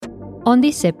On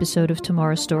this episode of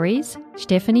Tomorrow Stories,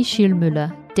 Stefanie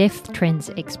Schillmöller, death trends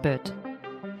expert.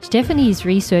 Stefanie is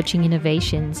researching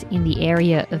innovations in the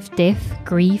area of death,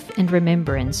 grief and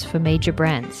remembrance for major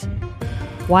brands.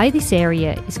 Why this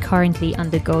area is currently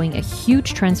undergoing a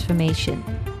huge transformation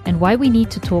and why we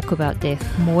need to talk about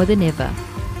death more than ever,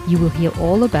 you will hear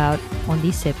all about on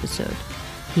this episode.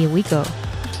 Here we go.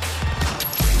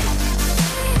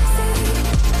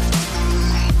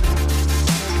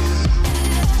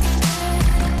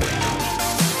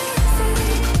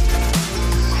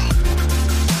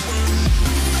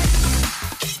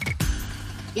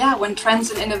 Yeah, when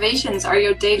trends and innovations are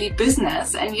your daily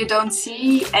business and you don't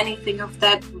see anything of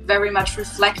that very much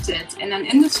reflected in an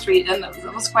industry, then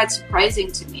that was quite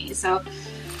surprising to me. So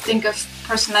think of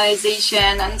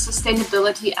personalization and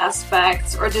sustainability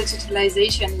aspects or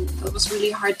digitalization. That was really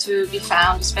hard to be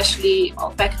found, especially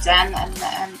back then.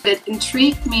 And it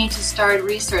intrigued me to start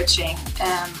researching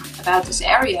about this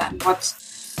area and what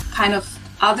kind of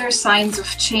other signs of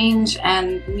change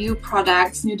and new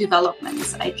products, new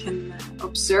developments I can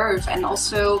observe. And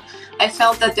also I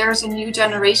felt that there's a new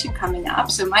generation coming up.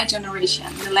 So my generation,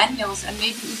 millennials and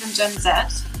maybe even Gen Z,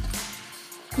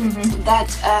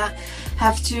 that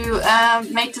have to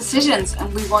make decisions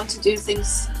and we want to do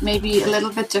things maybe a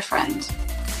little bit different.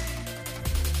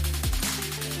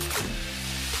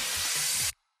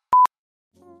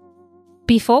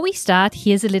 Before we start,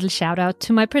 here's a little shout out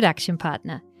to my production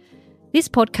partner. This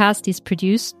podcast is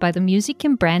produced by the music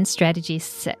and brand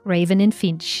strategists at Raven and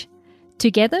Finch.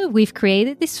 Together, we've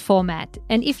created this format,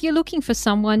 and if you're looking for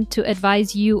someone to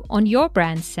advise you on your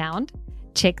brand sound,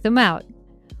 check them out.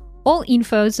 All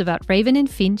infos about Raven and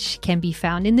Finch can be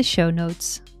found in the show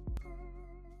notes.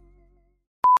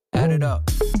 Add it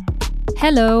up.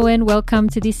 Hello and welcome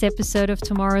to this episode of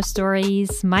Tomorrow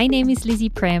Stories. My name is Lizzie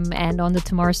Prem, and on the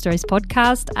Tomorrow Stories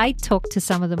podcast, I talk to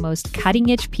some of the most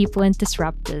cutting-edge people and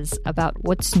disruptors about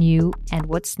what's new and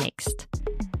what's next.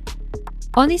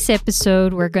 On this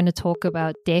episode, we're going to talk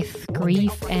about death,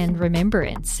 grief, and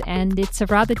remembrance, and it's a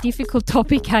rather difficult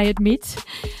topic, I admit.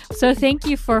 So thank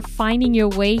you for finding your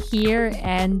way here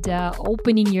and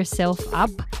opening yourself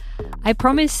up. I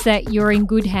promise that you're in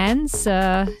good hands,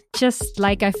 just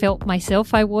like I felt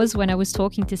myself I was when I was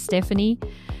talking to Stefanie.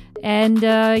 And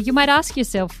you might ask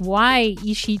yourself, why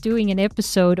is she doing an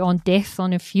episode on death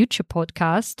on a future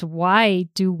podcast? Why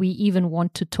do we even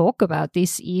want to talk about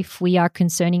this if we are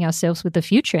concerning ourselves with the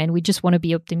future and we just want to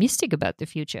be optimistic about the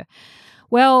future?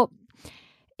 Well,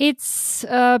 it's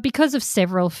because of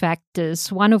several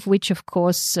factors, one of which, of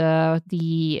course,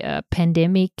 the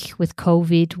pandemic with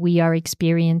COVID. We are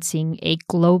experiencing a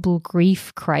global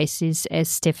grief crisis, as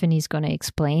Stefanie is going to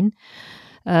explain.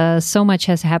 So much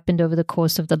has happened over the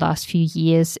course of the last few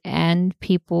years, and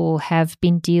people have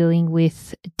been dealing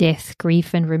with death,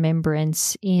 grief, and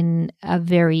remembrance in a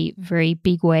very, very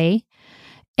big way.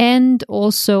 And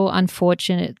also,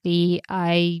 unfortunately,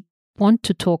 I want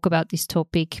to talk about this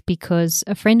topic because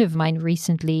a friend of mine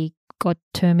recently got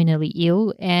terminally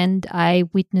ill, and I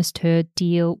witnessed her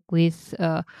deal with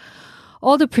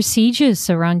all the procedures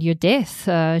around your death.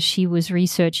 She was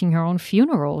researching her own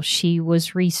funeral. She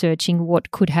was researching what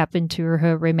could happen to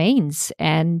her remains.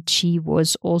 And she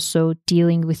was also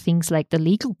dealing with things like the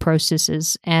legal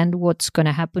processes and what's going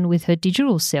to happen with her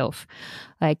digital self,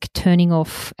 like turning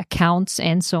off accounts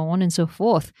and so on and so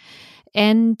forth.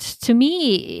 And to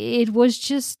me, it was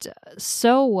just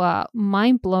so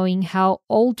mind-blowing how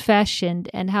old-fashioned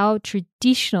and how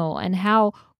traditional and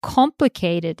how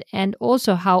complicated and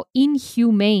also how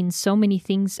inhumane so many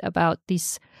things about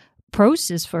this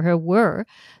process for her were,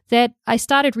 that I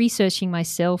started researching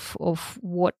myself of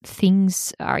what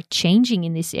things are changing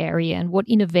in this area and what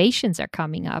innovations are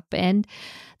coming up. And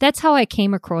that's how I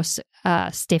came across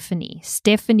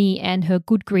Stefanie and her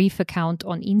Good Grief account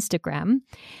on Instagram.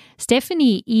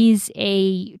 Stefanie is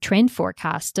a trend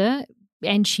forecaster,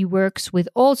 and she works with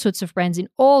all sorts of brands in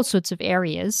all sorts of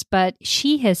areas, but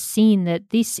she has seen that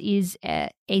this is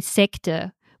a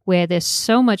sector where there's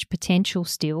so much potential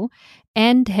still,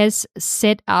 and has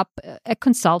set up a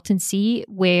consultancy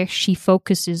where she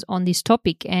focuses on this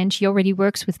topic. And she already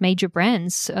works with major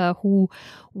brands who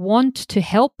want to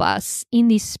help us in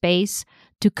this space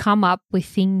to come up with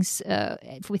things,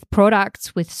 with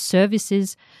products, with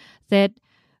services that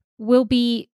will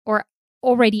be or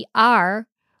already are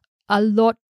a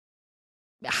lot,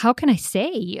 how can I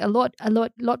say, a lot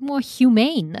more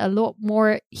humane, a lot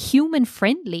more human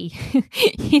friendly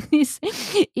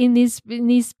in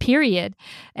this period.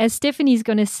 As Stefanie is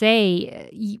going to say,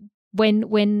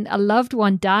 when a loved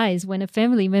one dies, when a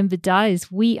family member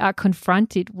dies, we are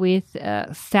confronted with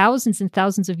thousands and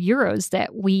thousands of euros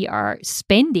that we are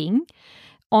spending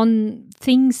on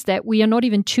things that we are not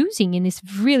even choosing in this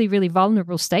really, really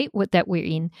vulnerable state that we're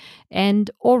in. And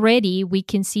already we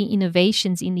can see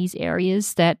innovations in these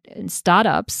areas and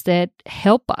startups that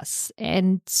help us.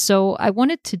 And so I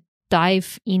wanted to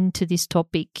dive into this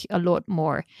topic a lot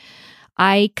more.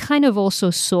 I kind of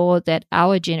also saw that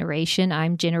our generation,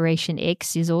 I'm Generation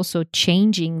X, is also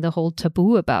changing the whole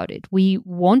taboo about it. We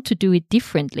want to do it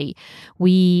differently.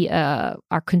 We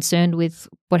are concerned with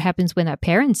what happens when our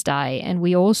parents die, and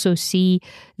we also see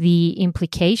the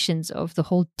implications of the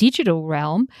whole digital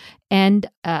realm. And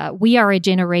we are a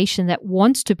generation that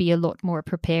wants to be a lot more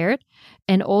prepared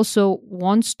and also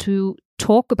wants to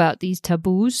talk about these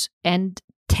taboos and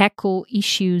tackle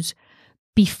issues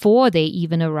before they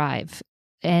even arrive.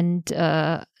 And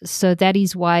so that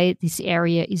is why this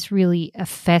area is really a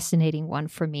fascinating one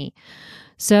for me.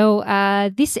 So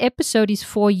this episode is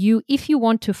for you if you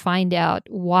want to find out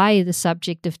why the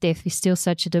subject of death is still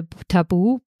such a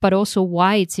taboo, but also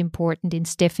why it's important, in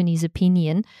Stefanie's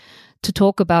opinion, to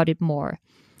talk about it more.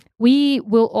 We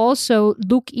will also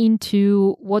look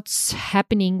into what's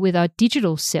happening with our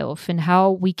digital self and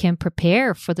how we can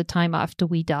prepare for the time after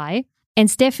we die. And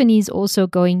Stefanie is also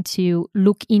going to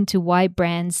look into why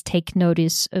brands take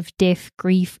notice of death,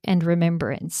 grief, and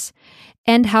remembrance,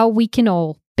 and how we can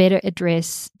all better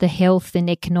address the health and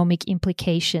economic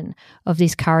implication of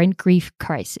this current grief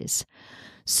crisis.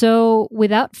 So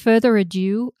without further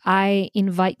ado, I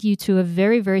invite you to a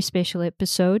very, very special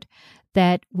episode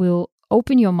that will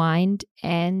open your mind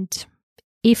and,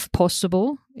 if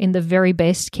possible, in the very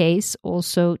best case,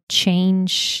 also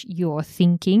change your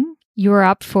thinking. You're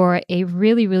up for a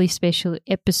really, really special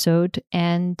episode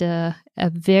and a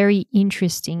very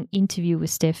interesting interview with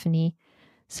Stefanie.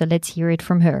 So let's hear it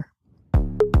from her.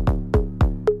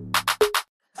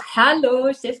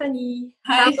 Hello, Stefanie.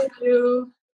 Hi. How are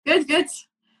you? Good, good.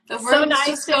 The world is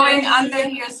just going under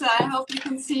here, so I hope you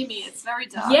can see me. It's very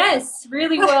dark. Yes,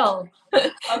 really well.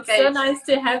 Okay. So nice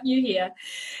to have you here.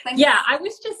 Thank you. I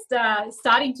was just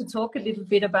starting to talk a little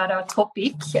bit about our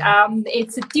topic.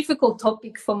 It's a difficult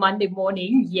topic for Monday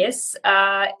morning, yes.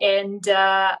 And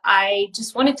I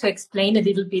just wanted to explain a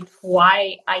little bit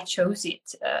why I chose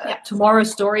it.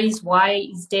 Tomorrow's Stories, why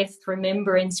is death,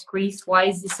 remembrance, grief? Why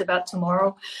is this about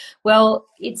tomorrow? Well,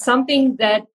 it's something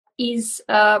that is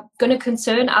going to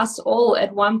concern us all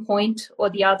at one point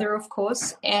or the other, of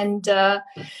course. And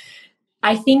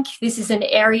I think this is an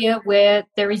area where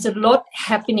there is a lot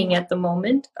happening at the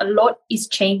moment. A lot is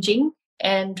changing,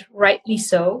 and rightly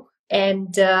so.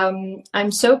 And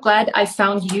I'm so glad I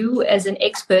found you as an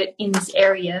expert in this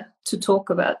area to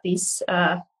talk about this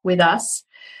with us.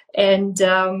 And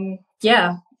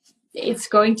it's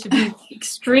going to be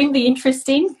extremely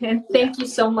interesting. And thank you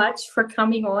so much for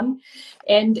coming on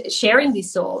and sharing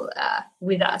this all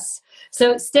with us.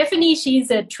 So Stefanie,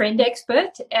 she's a trend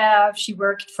expert. She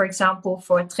worked, for example,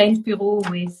 for Trendbüro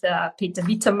with Peter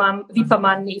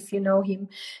Wippermann, if you know him.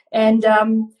 And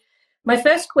my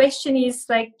first question is,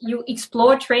 you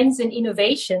explore trends and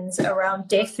innovations around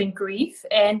death and grief,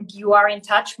 and you are in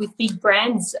touch with big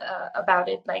brands about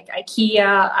it, like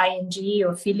IKEA, ING,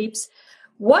 or Philips.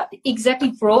 What exactly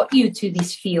brought you to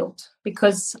this field?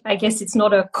 Because I guess it's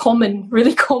not a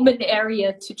really common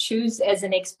area to choose as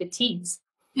an expertise.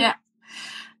 Yeah.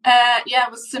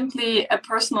 It was simply a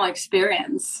personal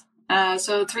experience.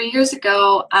 So 3 years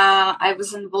ago, I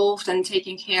was involved in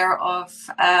taking care of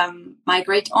my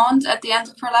great aunt at the end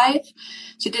of her life.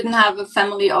 She didn't have a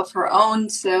family of her own.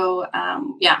 So,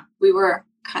 we were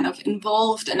kind of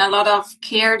involved in a lot of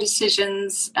care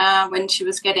decisions when she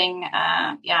was getting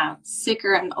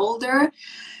sicker and older.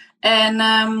 And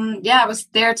I was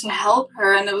there to help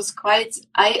her, and it was quite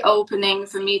eye-opening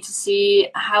for me to see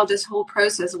how this whole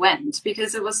process went,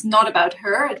 because it was not about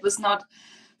her. It was not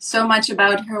so much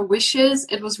about her wishes.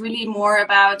 It was really more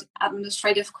about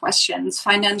administrative questions,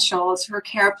 financials, her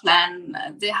care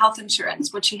plan, the health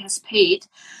insurance, what she has paid.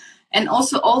 And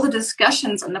also all the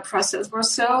discussions in the process were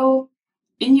so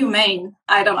inhumane.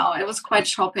 I don't know. It was quite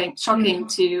shocking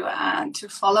to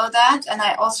follow that. And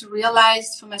I also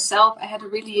realized for myself, I had a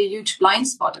huge blind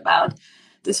spot about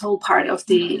this whole part of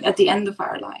at the end of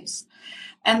our lives.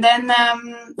 And then,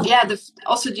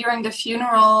 also during the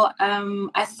funeral,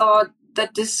 I thought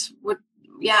that this would,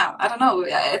 I don't know.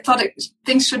 I thought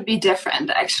things should be different,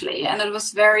 actually. And it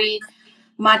was very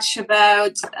much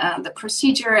about the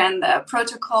procedure and the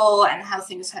protocol and how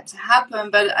things had to happen.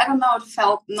 But I don't know, it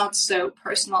felt not so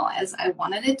personal as I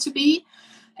wanted it to be.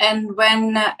 And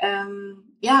when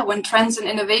trends and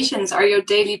innovations are your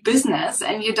daily business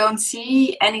and you don't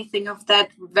see anything of that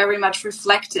very much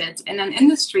reflected in an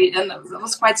industry, then that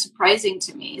was quite surprising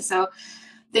to me. So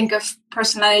think of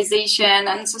personalization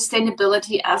and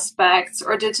sustainability aspects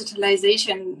or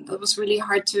digitalization. That was really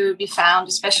hard to be found,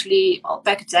 especially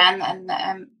back then.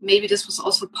 And maybe this was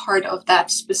also part of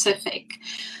that specific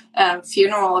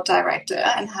funeral director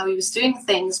and how he was doing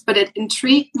things. But it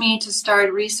intrigued me to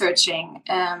start researching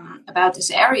about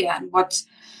this area and what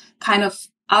kind of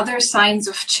other signs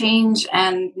of change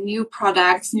and new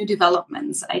products, new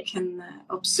developments I can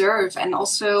observe. And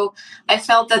also I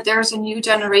felt that there's a new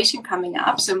generation coming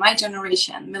up. So my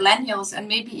generation, millennials, and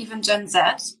maybe even Gen Z,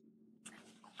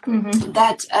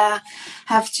 that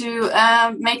have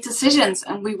to make decisions,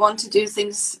 and we want to do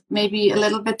things maybe a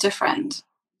little bit different.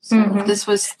 So this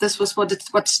was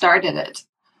what started it.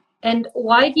 And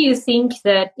why do you think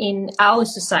that in our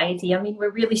society, I mean,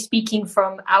 we're really speaking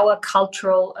from our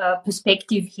cultural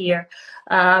perspective here,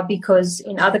 because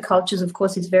in other cultures, of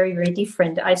course, it's very, very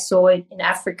different. I saw it in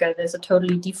Africa. There's a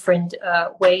totally different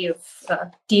way of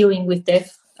dealing with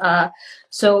death.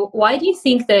 So why do you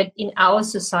think that in our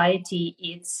society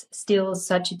it's still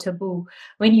such a taboo?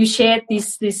 When you shared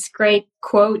this great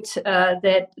quote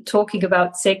that talking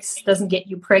about sex doesn't get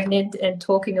you pregnant and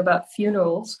talking about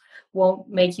funerals won't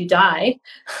make you die.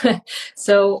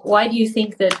 So why do you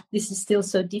think that this is still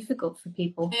so difficult for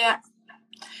people? Yeah.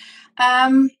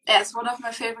 It's one of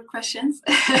my favorite questions.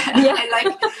 Yeah.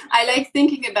 I like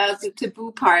thinking about the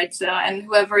taboo part. So, and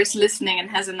whoever is listening and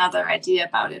has another idea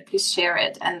about it, please share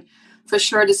it. And for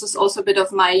sure, this is also a bit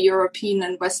of my European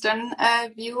and Western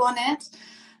view on it.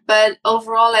 But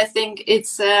overall, I think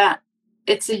it's a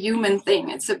human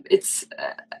thing.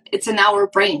 It's in our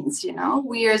brains, you know.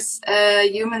 We as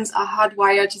humans are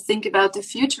hardwired to think about the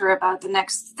future, about the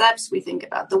next steps. We think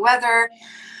about the weather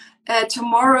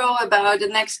tomorrow, about the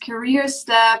next career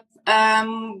step,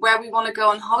 where we want to go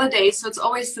on holiday. So it's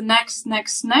always the next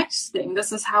thing.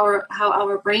 This is how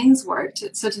our brains work.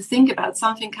 So to think about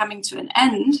something coming to an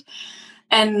end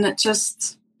and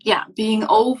just being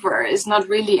over is not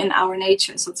really in our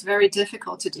nature. So it's very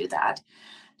difficult to do that.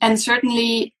 And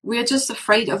certainly we're just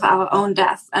afraid of our own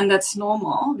death. And that's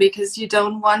normal, because you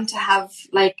don't want to have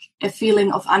like a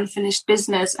feeling of unfinished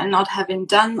business and not having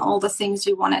done all the things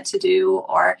you wanted to do,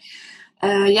 or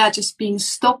just being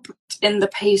stopped in the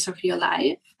pace of your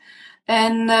life.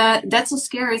 And that's a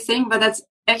scary thing, but that's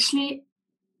actually,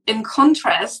 in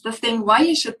contrast, the thing why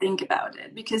you should think about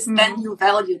it, because then you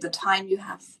value the time you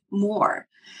have more.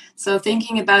 So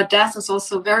thinking about death is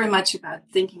also very much about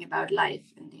thinking about life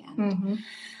in the end.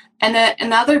 And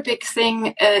another big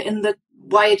thing in the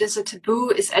why it is a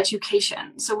taboo is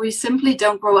education. So we simply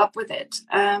don't grow up with it.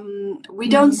 We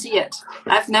don't see it.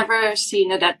 I've never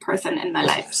seen a dead person in my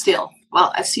life still.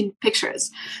 Well, I've seen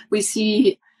pictures. We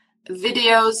see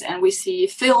videos and we see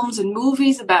films and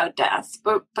movies about death,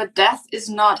 but death is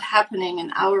not happening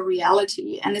in our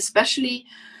reality. And especially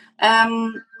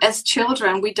as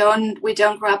children, we don't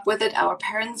grow up with it. Our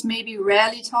parents maybe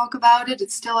rarely talk about it.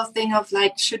 It's still a thing of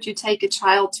like, should you take a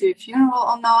child to a funeral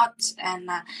or not? And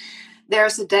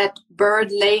there's a dead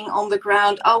bird laying on the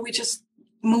ground. Oh, we just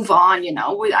move on, you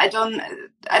know. I don't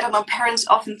know. Parents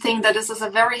often think that this is a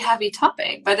very heavy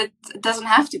topic, but it doesn't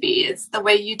have to be. It's the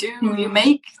way you do. You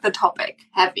make the topic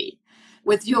heavy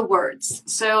with your words.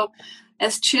 So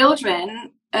as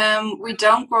children, we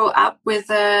don't grow up with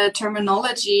a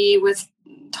terminology, with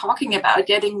talking about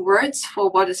getting words for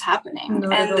what is happening.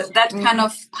 And that kind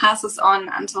of passes on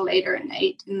until later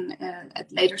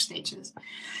at later stages.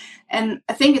 And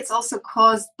I think it's also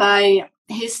caused by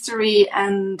history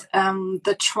and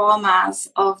the traumas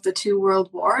of the 2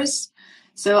 world wars.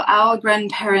 So our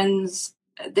grandparents,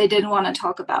 they didn't want to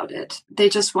talk about it. They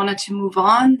just wanted to move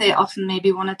on. They often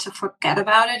maybe wanted to forget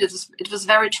about it. It was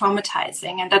very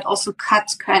traumatizing, and that also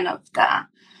cuts kind of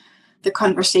the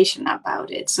conversation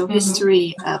about it. So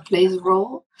history plays a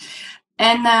role.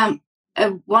 And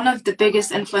one of the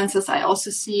biggest influences I also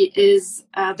see is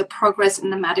the progress in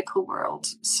the medical world.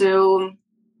 So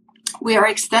we are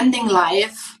extending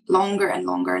life longer and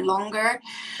longer and longer,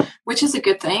 which is a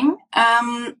good thing.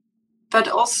 But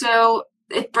also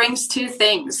it brings 2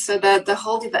 things. So that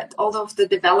all of the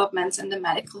developments in the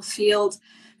medical field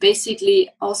basically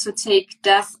also take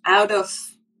death out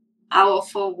of our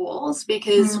 4 walls,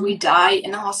 because we die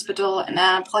in a hospital, in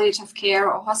a palliative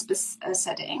care or hospice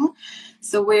setting.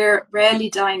 So we're rarely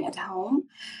dying at home.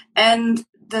 And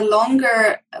the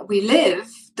longer we live,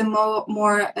 the more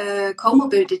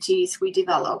comorbidities we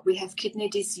develop. We have kidney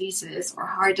diseases or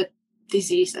heart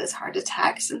diseases, heart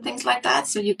attacks and things like that.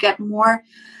 So you get more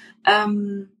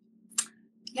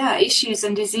issues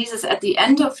and diseases at the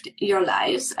end of your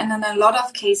lives. And in a lot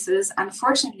of cases,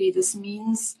 unfortunately, this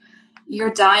means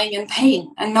you're dying in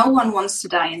pain, and no one wants to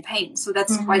die in pain. So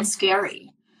that's quite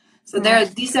scary. So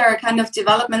these are kind of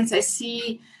developments I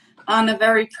see on a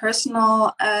very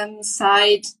personal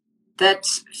side that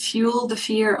fuel the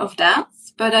fear of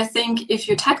death. But I think if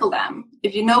you tackle them,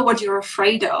 if you know what you're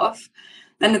afraid of,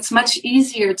 then it's much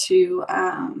easier to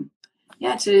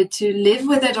live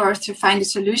with it, or to find a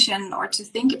solution, or to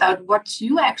think about what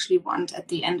you actually want at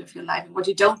the end of your life and what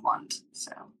you don't want.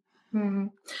 So.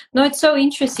 No, it's so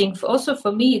interesting. Also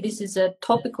for me, this is a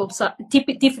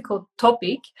difficult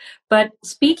topic, but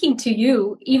speaking to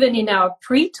you, even in our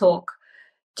pre-talk,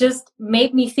 just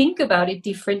made me think about it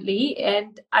differently.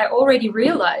 And I already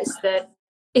realized that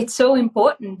it's so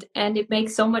important and it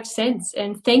makes so much sense.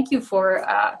 And thank you for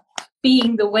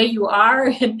being the way you are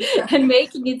and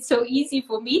making it so easy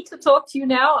for me to talk to you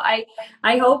now.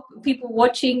 I hope people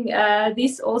watching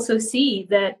this also see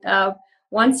that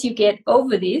once you get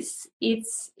over this,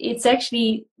 it's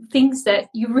actually things that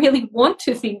you really want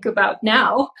to think about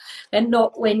now, and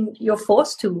not when you're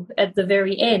forced to at the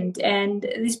very end. And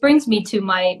this brings me to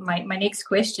my next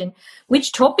question.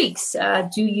 Which topics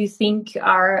do you think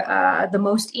are the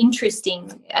most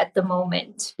interesting at the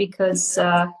moment? Because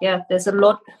there's a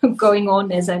lot going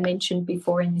on, as I mentioned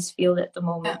before, in this field at the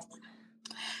moment.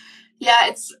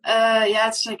 It's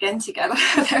gigantic.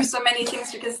 There's so many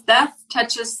things, because death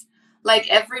touches like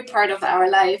every part of our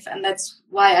life, and that's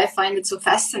why I find it so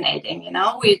fascinating.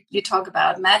 You talk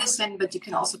about medicine, but you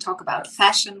can also talk about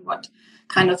fashion. What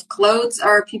kind of clothes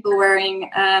are people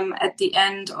wearing at the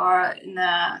end, or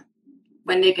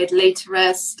when they get laid to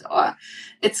rest? Or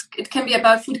it can be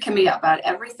about food, it can be about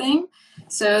everything.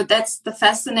 So that's the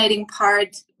fascinating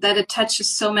part, that it touches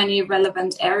so many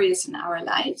relevant areas in our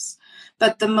lives.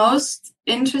 But the most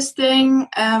interesting,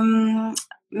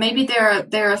 maybe there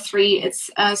are three. It's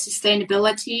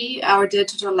sustainability, our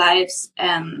digital lives,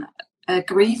 and a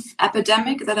grief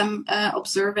epidemic that I'm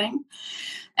observing.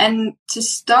 And to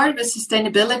start with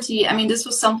sustainability, I mean, this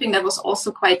was something that was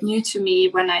also quite new to me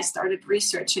when I started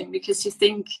researching, because you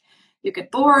think you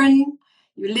get born,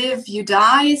 you live, you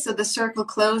die, so the circle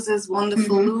closes,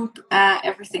 wonderful loop,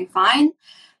 everything fine.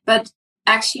 But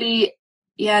actually,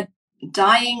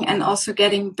 dying and also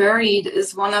getting buried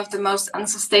is one of the most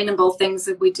unsustainable things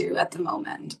that we do at the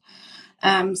moment.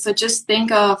 So just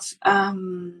think of,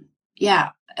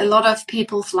 a lot of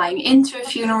people flying into a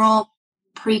funeral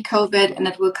pre-COVID, and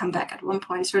it will come back at one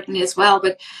point certainly as well.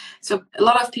 But so a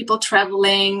lot of people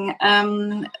traveling,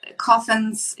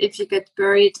 coffins, if you get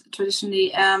buried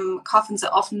traditionally, coffins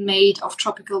are often made of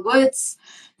tropical woods.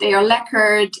 They are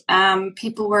lacquered.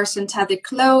 People wear synthetic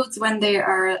clothes when they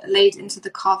are laid into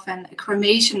the coffin.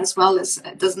 Cremation as well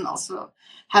doesn't also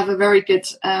have a very good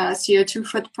CO2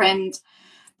 footprint.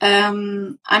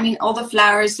 All the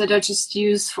flowers that are just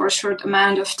used for a short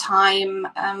amount of time,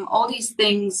 all these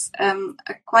things are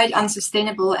quite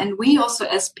unsustainable. And we also,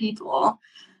 as people,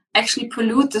 actually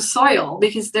pollute the soil,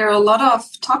 because there are a lot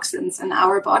of toxins in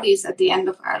our bodies at the end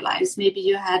of our lives. Maybe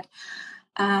you had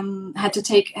to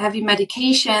take heavy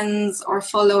medications or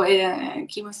follow a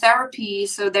chemotherapy.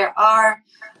 So there are,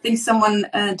 I think someone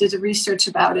did a research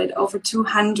about it, over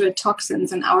 200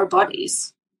 toxins in our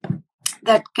bodies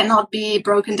that cannot be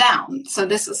broken down. So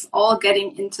this is all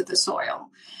getting into the soil.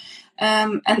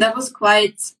 And that was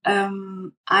quite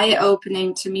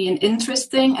eye-opening to me and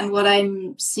interesting. And what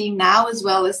I'm seeing now as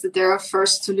well is that there are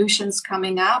first solutions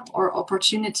coming up, or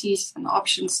opportunities and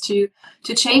options to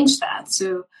change that.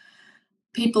 So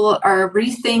people are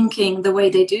rethinking the way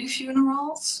they do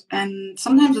funerals. And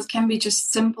sometimes it can be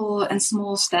just simple and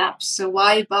small steps. So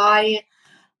why buy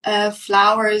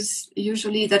flowers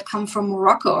usually that come from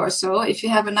Morocco or so, if you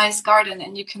have a nice garden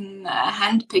and you can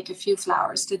hand pick a few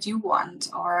flowers that you want?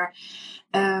 Or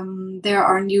there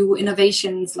are new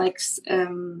innovations like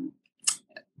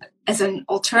as an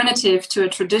alternative to a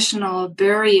traditional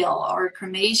burial or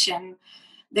cremation,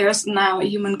 there's now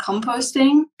human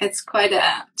composting. It's quite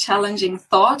a challenging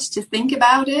thought to think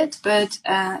about it, but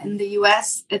in the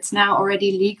US, it's now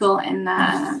already legal in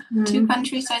 2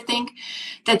 countries, I think,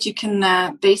 that you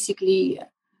can basically,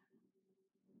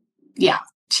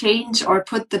 change or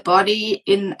put the body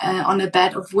in on a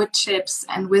bed of wood chips,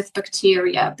 and with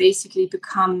bacteria basically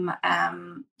become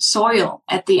soil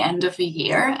at the end of a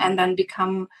year, and then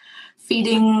become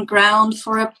feeding ground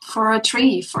for a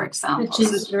tree, for example. Which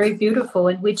is very beautiful,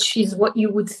 and which is what you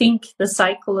would think the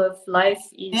cycle of life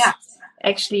is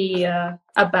actually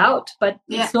about, but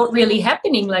it's not really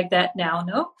happening like that now,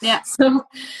 no? Yeah. So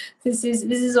this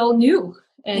is all new,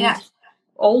 and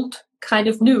old kind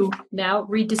of new now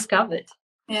rediscovered.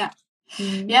 Yeah.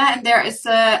 Yeah, and there is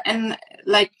and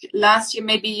like last year,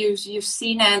 maybe you've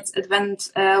seen it. It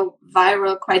went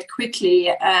viral quite quickly.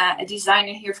 A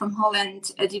designer here from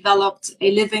Holland developed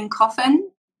a living coffin.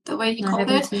 The way he called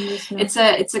it, it's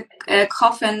a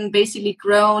coffin basically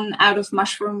grown out of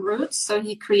mushroom roots. So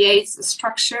he creates a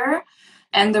structure,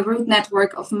 and the root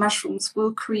network of mushrooms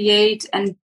will create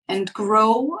and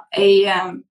grow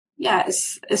a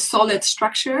solid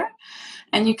structure,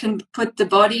 and you can put the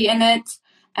body in it.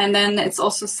 And then it's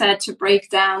also said to break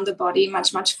down the body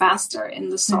much, much faster in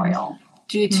the soil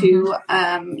due to,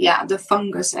 the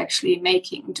fungus actually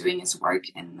doing its work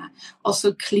and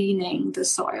also cleaning the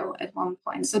soil at one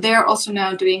point. So they're also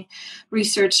now doing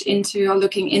research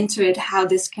looking into it, how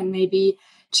this can maybe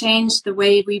change the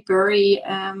way we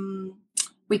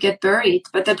get buried.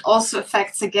 But that also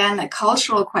affects, again, a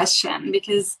cultural question,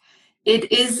 because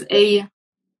it is a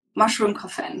mushroom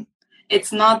coffin.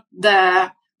 It's not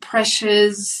the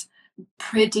precious,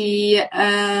 pretty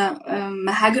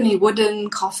mahogany wooden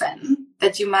coffin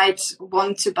that you might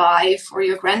want to buy for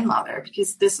your grandmother,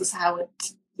 because this is how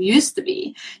it used to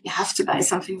be. You have to buy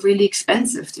something really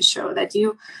expensive to show that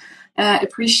you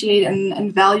appreciate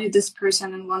and value this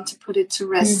person and want to put it to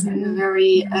rest in a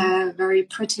very, very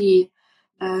pretty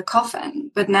coffin.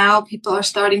 But now people are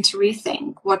starting to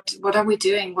rethink, what are we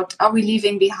doing? What are we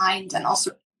leaving behind? And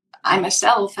also, I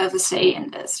myself have a say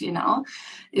in this,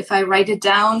 If I write it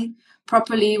down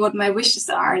properly, what my wishes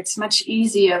are, it's much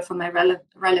easier for my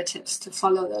relatives to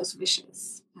follow those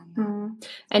wishes.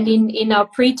 And in our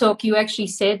pre-talk, you actually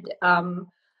said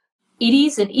it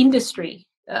is an industry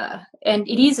and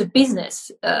it is a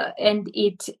business and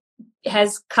it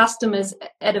has customers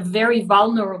at a very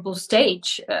vulnerable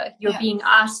stage. You're being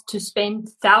asked to spend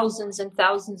thousands and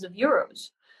thousands of euros.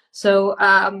 So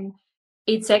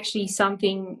it's actually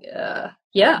something,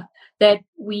 that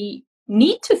we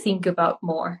need to think about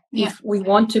more if we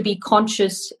want to be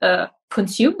conscious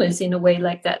consumers in a way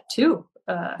like that too.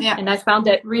 And I found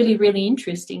that really, really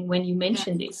interesting when you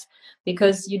mentioned this,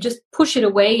 because you just push it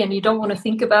away and you don't want to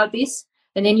think about this.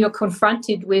 And then you're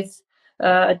confronted with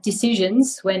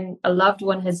decisions when a loved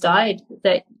one has died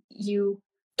that you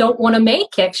don't want to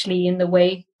make, actually, in the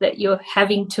way that you're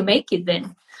having to make it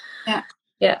then.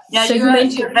 So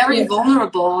you're very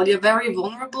vulnerable. You're very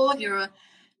vulnerable.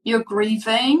 You're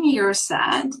grieving. You're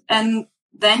sad, and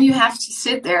then you have to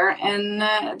sit there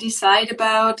and decide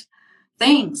about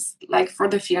things like for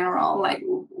the funeral. Like,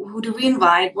 who do we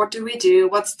invite? What do we do?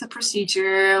 What's the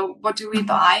procedure? What do we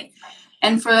buy?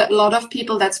 And for a lot of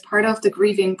people, that's part of the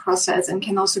grieving process and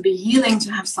can also be healing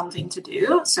to have something to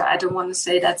do. So I don't want to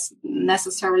say that's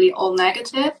necessarily all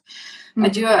negative.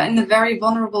 But you are in a very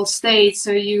vulnerable state,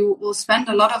 so you will spend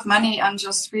a lot of money on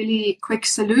just really quick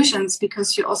solutions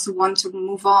because you also want to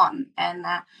move on. And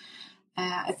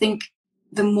I think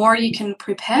the more you can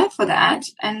prepare for that,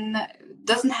 and it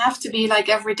doesn't have to be like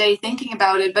every day thinking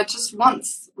about it, but just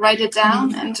once, write it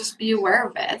down and just be aware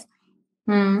of it.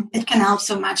 It can help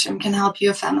so much, and can help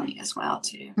your family as well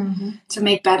to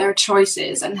make better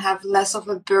choices and have less of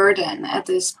a burden at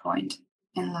this point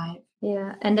in life.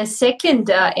 Yeah, and the second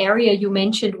area you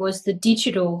mentioned was the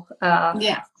digital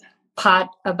part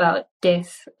about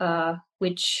death,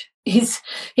 which is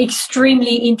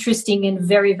extremely interesting and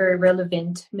very, very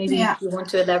relevant. Maybe you want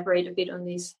to elaborate a bit on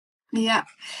this.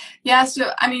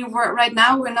 So I mean, right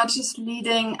now we're not just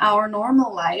leading our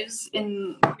normal lives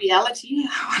in reality,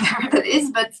 whatever that is,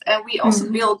 but we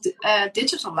also build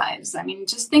digital lives. I mean,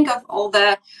 just think of all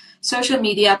the social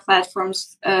media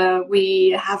platforms we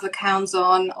have accounts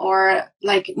on, or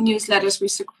like newsletters we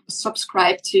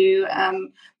subscribe to,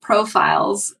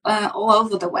 profiles all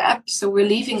over the web. So we're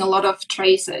leaving a lot of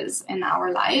traces in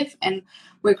our life, and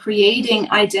we're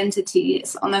creating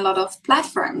identities on a lot of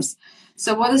platforms.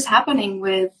 So what is happening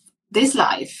with this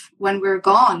life when we're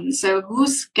gone? So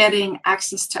who's getting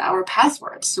access to our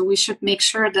passwords? So we should make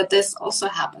sure that this also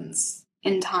happens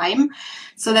in time,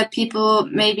 so that people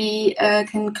maybe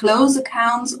can close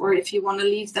accounts, or if you want to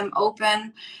leave them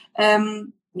open.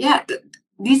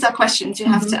 These are questions you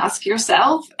have to ask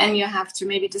yourself, and you have to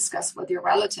maybe discuss with your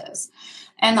relatives.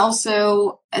 And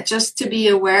also just to be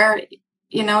aware,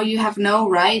 you have no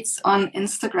rights on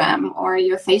Instagram or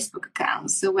your Facebook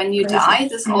account. So when you die,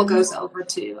 this all goes over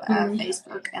to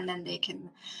Facebook, and then they can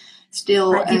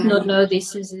still... I did not know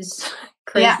this. This is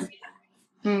crazy.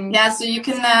 So you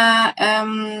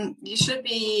can, you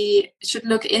should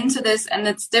look into this, and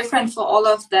it's different for all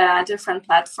of the different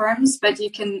platforms, but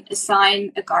you can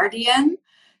assign a guardian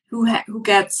who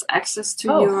gets access to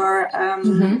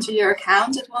your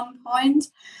account at one point.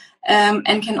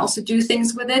 and can also do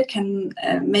things with it, can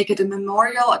make it a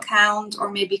memorial account or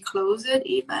maybe close it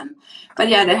even. But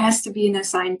yeah, there has to be an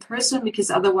assigned person, because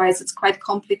otherwise it's quite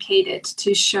complicated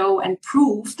to show and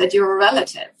prove that you're a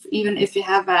relative, even if you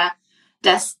have a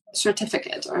death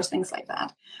certificate or things like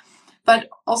that. But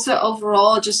also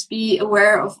overall, just be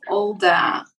aware of all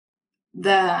the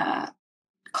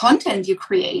content you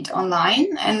create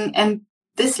online, and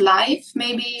this life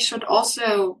maybe should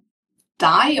also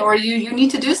die, or you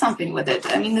need to do something with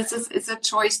it. I mean, it's a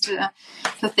choice to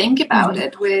think about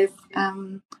it with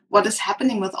what is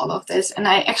happening with all of this. And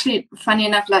I actually, funny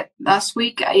enough, like last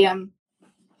week,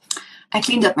 I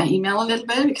cleaned up my email a little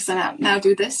bit, because I now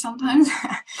do this sometimes.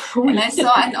 And I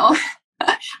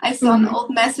saw an old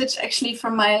message actually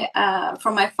from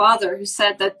my father, who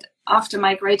said that after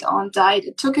my great aunt died,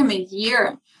 it took him a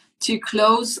year to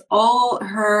close all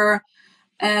her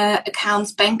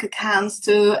accounts, bank accounts,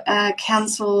 to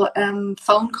cancel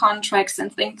phone contracts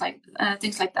and things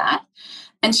like that.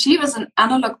 And she was an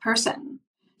analog person.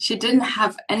 She didn't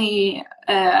have any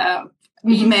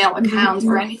email account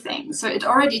or anything. So it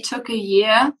already took a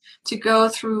year to go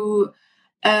through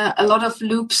a lot of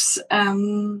loops,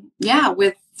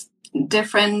 with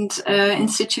different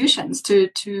institutions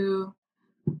to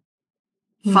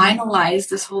finalize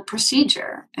this whole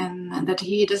procedure, and that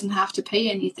he doesn't have to pay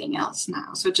anything else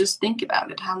now. So just think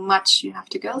about it, how much you have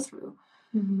to go through.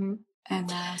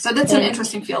 And so that's an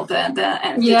interesting field, the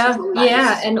digital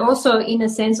life. And also in a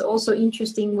sense also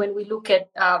interesting when we look at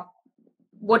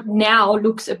what now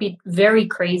looks a bit very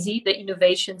crazy, the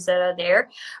innovations that are there.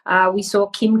 We saw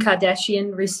Kim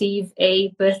Kardashian receive a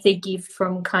birthday gift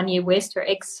from Kanye West, her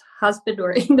ex-husband,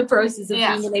 or in the process of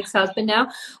being an ex-husband now,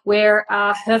 where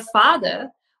her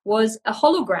father was a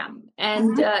hologram,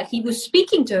 and he was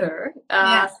speaking to her.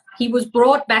 He was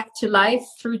brought back to life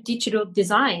through digital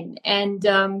design. And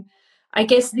I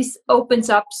guess this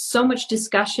opens up so much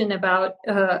discussion about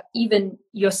even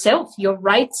yourself, your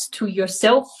rights to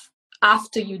yourself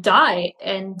after you die,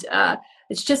 and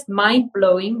it's just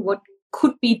mind-blowing what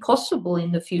could be possible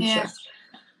in the future.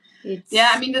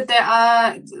 I mean that there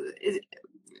are.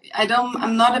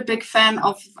 I'm not a big fan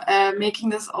of making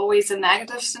this always a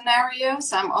negative scenario.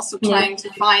 So I'm also trying to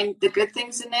find the good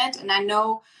things in it, and I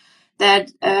know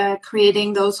that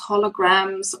creating those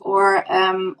holograms or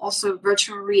also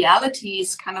virtual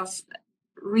realities, kind of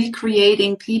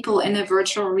recreating people in a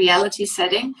virtual reality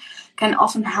setting, can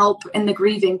often help in the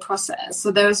grieving process.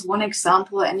 So there's one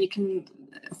example, and you can,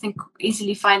 I think,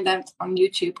 easily find that on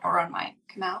YouTube or on my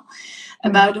canal,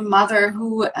 about a mother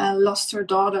who lost her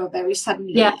daughter very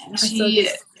suddenly. And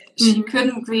she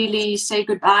couldn't really say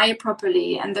goodbye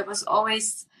properly. And there was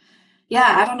always,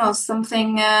 I don't know,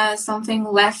 something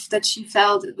left that she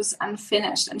felt it was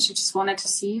unfinished, and she just wanted to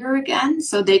see her again.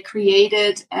 So they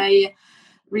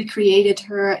recreated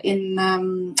her in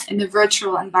a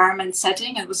virtual environment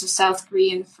setting. It was a South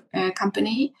Korean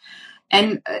company,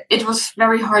 and it was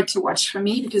very hard to watch for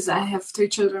me, because I have 3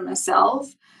 children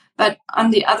myself. But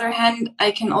on the other hand,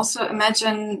 I can also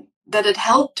imagine that it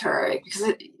helped her,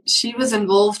 because she was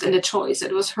involved in the choice.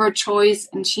 It was her choice,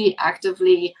 and she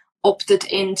actively opted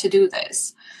in to do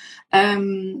this.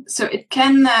 So it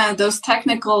can, those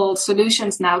technical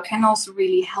solutions now can also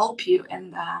really help you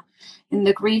in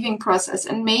the grieving process.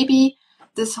 And maybe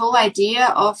this whole idea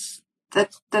of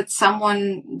that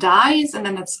someone dies and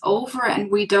then it's over, and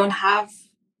we don't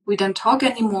talk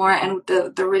anymore, and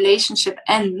the relationship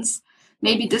ends.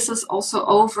 Maybe this is also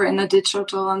over in a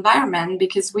digital environment,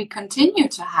 because we continue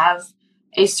to have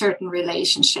a certain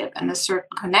relationship and a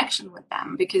certain connection with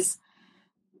them, because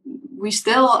we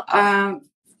still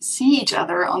see each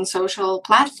other on social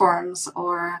platforms,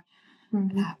 or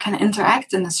can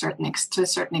interact to a certain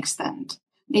extent.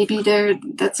 Maybe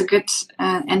that's a good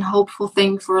and hopeful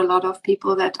thing for a lot of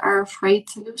people that are afraid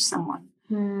to lose someone.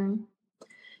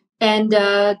 And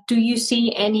do you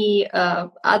see any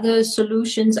other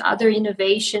solutions, other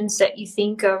innovations that you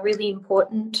think are really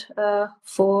important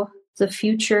for the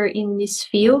future in this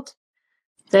field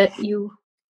that you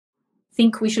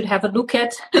think we should have a look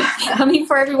at? I mean,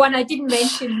 for everyone, I didn't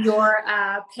mention your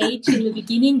page in the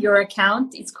beginning, your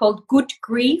account. It's called Good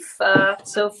Grief.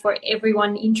 So for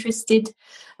everyone interested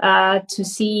to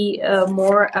see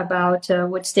more about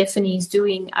what Stefanie is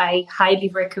doing, I highly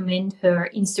recommend her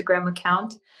Instagram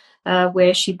account,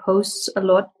 where she posts a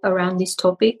lot around this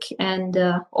topic, and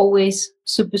always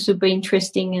super, super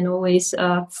interesting, and always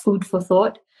food for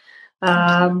thought.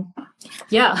 I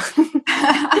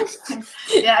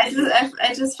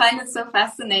just find it so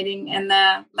fascinating, and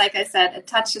like I said, it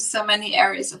touches so many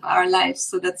areas of our lives.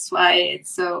 So that's why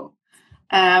it's so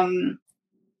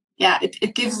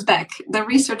it gives back. The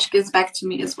research gives back to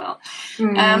me as well.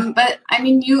 But I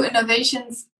mean, new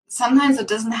innovations, sometimes it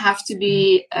doesn't have to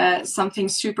be something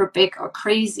super big or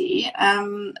crazy.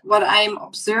 What I'm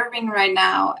observing right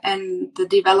now and the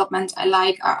development I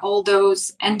like are all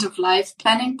those end-of-life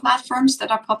planning platforms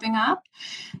that are popping up,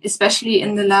 especially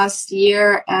in the last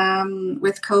year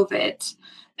with COVID.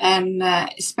 And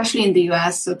especially in the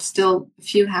US, so it's still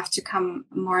few have to come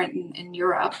more in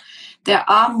Europe. There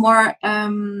are more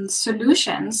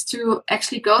solutions to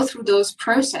actually go through those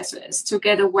processes to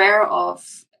get aware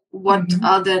of what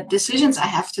are the decisions I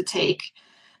have to take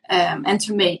and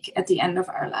to make at the end of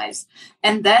our lives.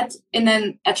 And that in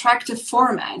an attractive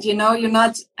format, you know, you're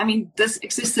not, I mean, this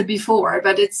existed before,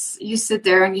 but it's, you sit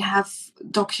there and you have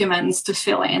documents to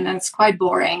fill in and it's quite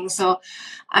boring. So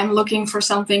I'm looking for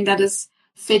something that is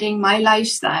fitting my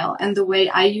lifestyle and the way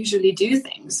I usually do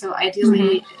things. So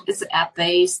ideally it's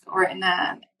app-based or in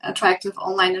an attractive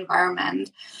online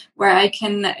environment where I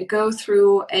can go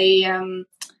through a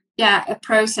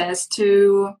process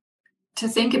to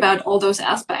think about all those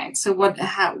aspects. So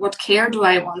what care do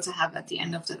I want to have at the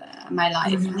end of my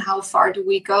life, and how far do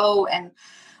we go, and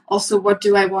also what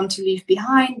do I want to leave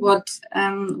behind? What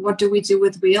do we do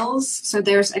with wheels? So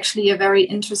there's actually a very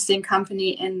interesting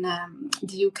company in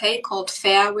the UK called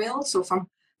Fairwheel. So from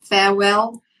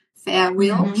Farewell,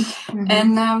 Fairwheel.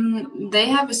 And they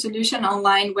have a solution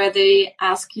online where they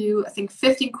ask you, I think,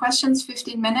 15 questions,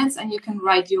 15 minutes, and you can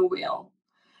ride your wheel.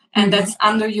 And that's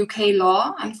under UK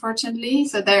law, unfortunately.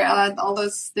 So there are all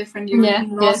those different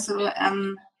European laws. So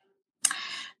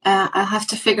I have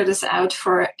to figure this out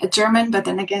for a German, but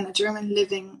then again, a German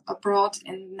living abroad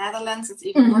in the Netherlands, it's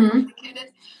even more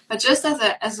complicated. But just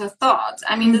as a thought,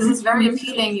 I mean, this is very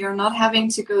appealing. You're not having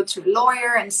to go to a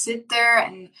lawyer and sit there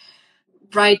and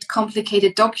write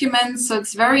complicated documents. So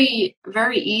it's very,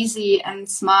 very easy and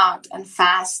smart and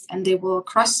fast, and they will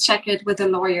cross-check it with a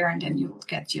lawyer, and then you will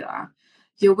get your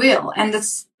will. And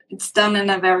it's done in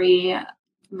a very,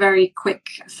 very quick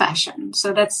fashion.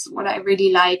 So that's what I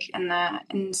really like,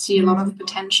 and see a lot of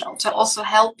potential to also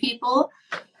help people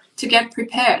to get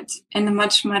prepared in a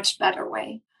much, much better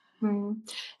way.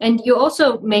 And you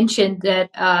also mentioned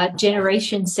that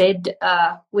Generation Z,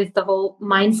 with the whole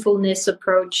mindfulness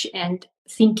approach and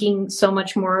thinking so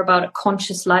much more about a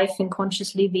conscious life and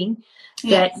conscious living,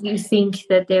 that you think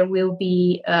that there will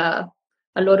be a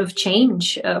lot of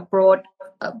change brought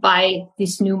by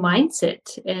this new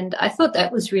mindset. And I thought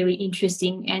that was really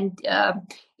interesting. And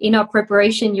in our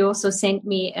preparation, you also sent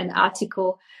me an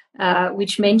article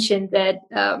which mentioned that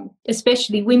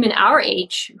especially women our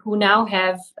age who now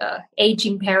have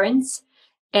aging parents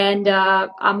and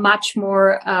are much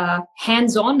more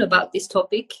hands-on about this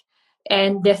topic,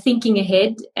 and they're thinking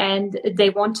ahead and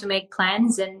they want to make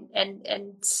plans, and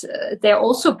they're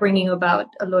also bringing about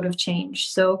a lot of change.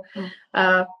 So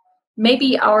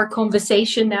maybe our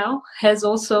conversation now has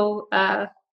also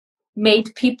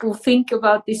made people think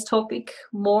about this topic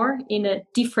more in a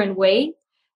different way.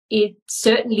 It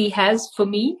certainly has for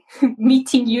me.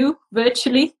 Meeting you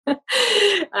virtually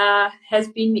has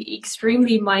been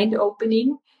extremely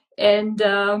mind-opening. And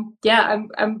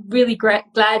I'm really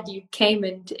glad you came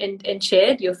and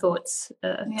shared your thoughts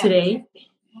today.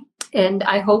 And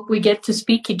I hope we get to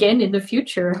speak again in the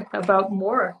future about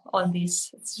more on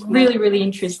this. It's really, really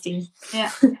interesting.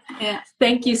 Yeah.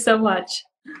 Thank you so much.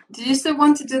 Do you still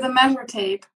want to do the measure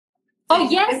tape? Oh,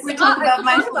 yes. If we talk about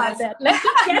mindfulness. That. Let me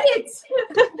get it.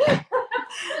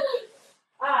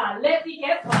 Let me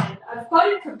get one. I've got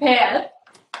it prepared.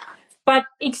 But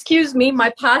excuse me,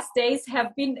 my past days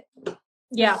have been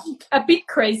a bit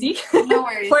crazy. No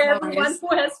worries. For everyone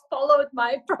who has followed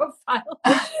my profile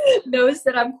knows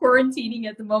that I'm quarantining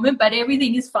at the moment, but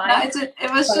everything is fine. No,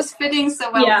 it was just fitting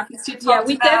so well.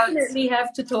 We definitely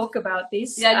have to talk about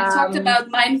this. Yeah, you talked about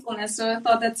mindfulness, so I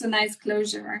thought that's a nice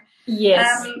closure.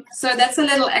 Yes. So that's a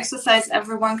little exercise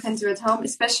everyone can do at home,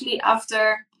 especially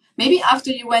after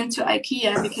you went to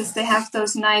IKEA, because they have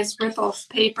those nice rip-off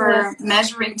paper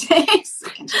measuring tapes.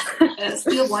 You can just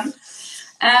steal one.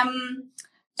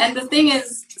 And the thing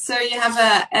is, so you have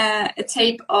a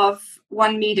tape of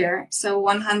 1 meter, so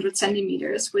 100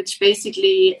 centimeters, which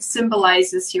basically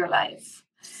symbolizes your life.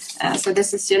 So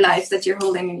this is your life that you're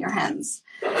holding in your hands.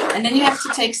 And then you have to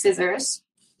take scissors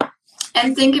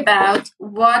and think about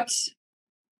what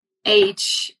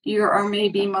age you are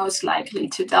maybe most likely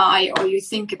to die, or you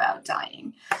think about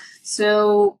dying.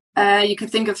 So you can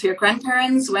think of your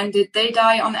grandparents. When did they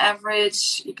die on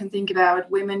average? You can think about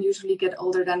women usually get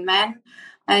older than men.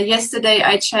 Yesterday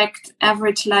I checked,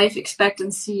 average life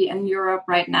expectancy in Europe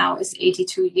right now is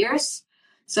 82 years.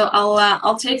 So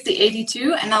I'll take the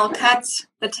 82 and I'll cut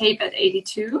the tape at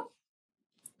 82.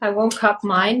 I won't cut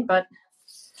mine, but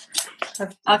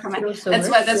I'll come in. That's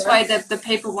why the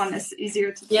paper one is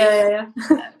easier to do. Yeah.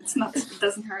 It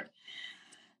doesn't hurt.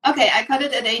 Okay, I cut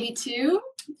it at 82,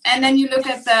 and then you look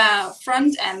at the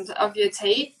front end of your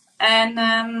tape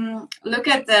and look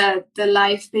at the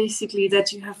life basically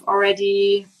that you have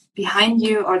already behind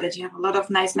you, or that you have a lot of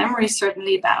nice memories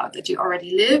certainly about, that you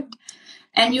already lived,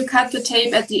 and you cut the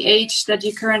tape at the age that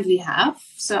you currently have.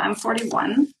 So I'm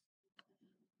 41.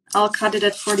 I'll cut it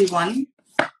at 41.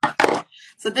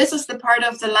 So this is the part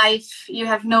of the life you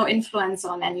have no influence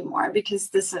on anymore,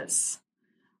 because this is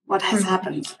what has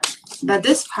happened. But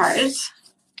this part,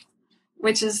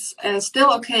 which is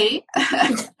still okay,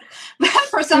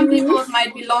 for some people it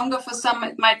might be longer, for some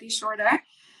it might be shorter.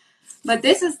 But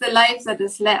this is the life that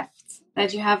is left,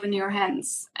 that you have in your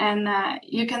hands. And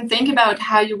you can think about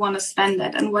how you want to spend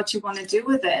it and what you want to do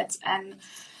with it. And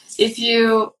if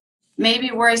you,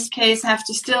 maybe worst case, have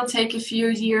to still take a few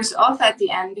years off at the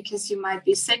end because you might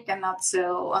be sick and not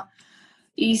so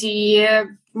easy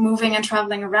moving and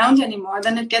traveling around anymore,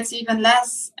 then it gets even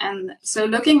less. And so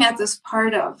looking at this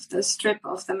part of the strip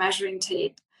of the measuring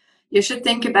tape, you should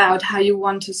think about how you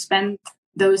want to spend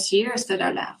those years that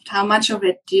are left. How much of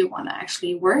it do you want to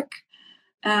actually work?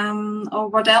 Or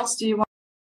what else do you want?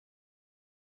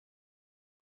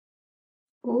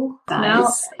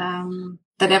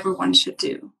 That everyone should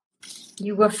do.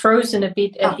 You were frozen a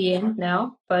bit at the end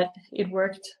now, but it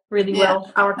worked really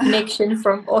well. Our connection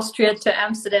from Austria to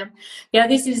Amsterdam. Yeah,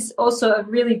 this is also a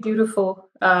really beautiful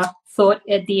thought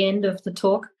at the end of the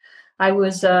talk. I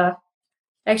was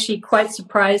actually quite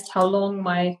surprised how long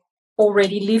my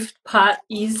already lived part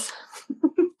is.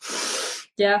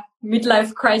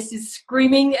 Midlife crisis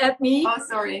screaming at me. Oh,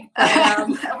 sorry.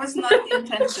 That was not the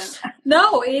intention.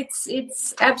 No,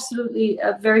 it's absolutely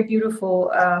a very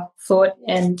beautiful thought,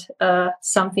 and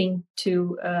something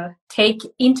to take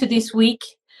into this week,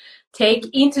 take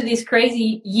into this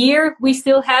crazy year we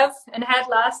still have and had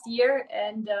last year.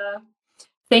 And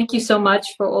thank you so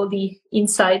much for all the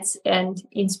insights and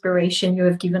inspiration you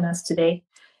have given us today.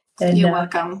 And, you're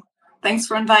welcome. Thanks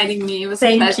for inviting me. It was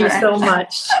a pleasure. Thank you so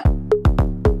much.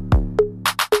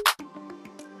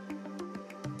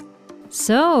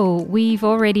 So, we've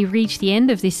already reached the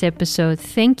end of this episode.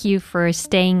 Thank you for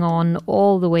staying on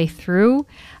all the way through.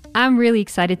 I'm really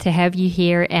excited to have you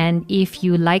here. And if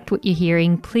you liked what you're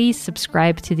hearing, please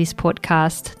subscribe to this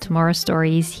podcast, Tomorrow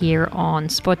Stories, here on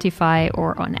Spotify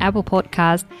or on Apple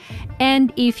Podcast.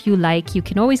 And if you like, you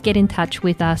can always get in touch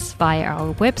with us via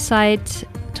our website,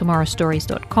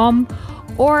 tomorrowstories.com,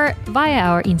 or via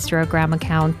our Instagram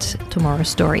account, Tomorrow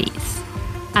Stories.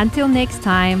 Until next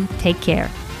time, take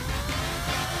care.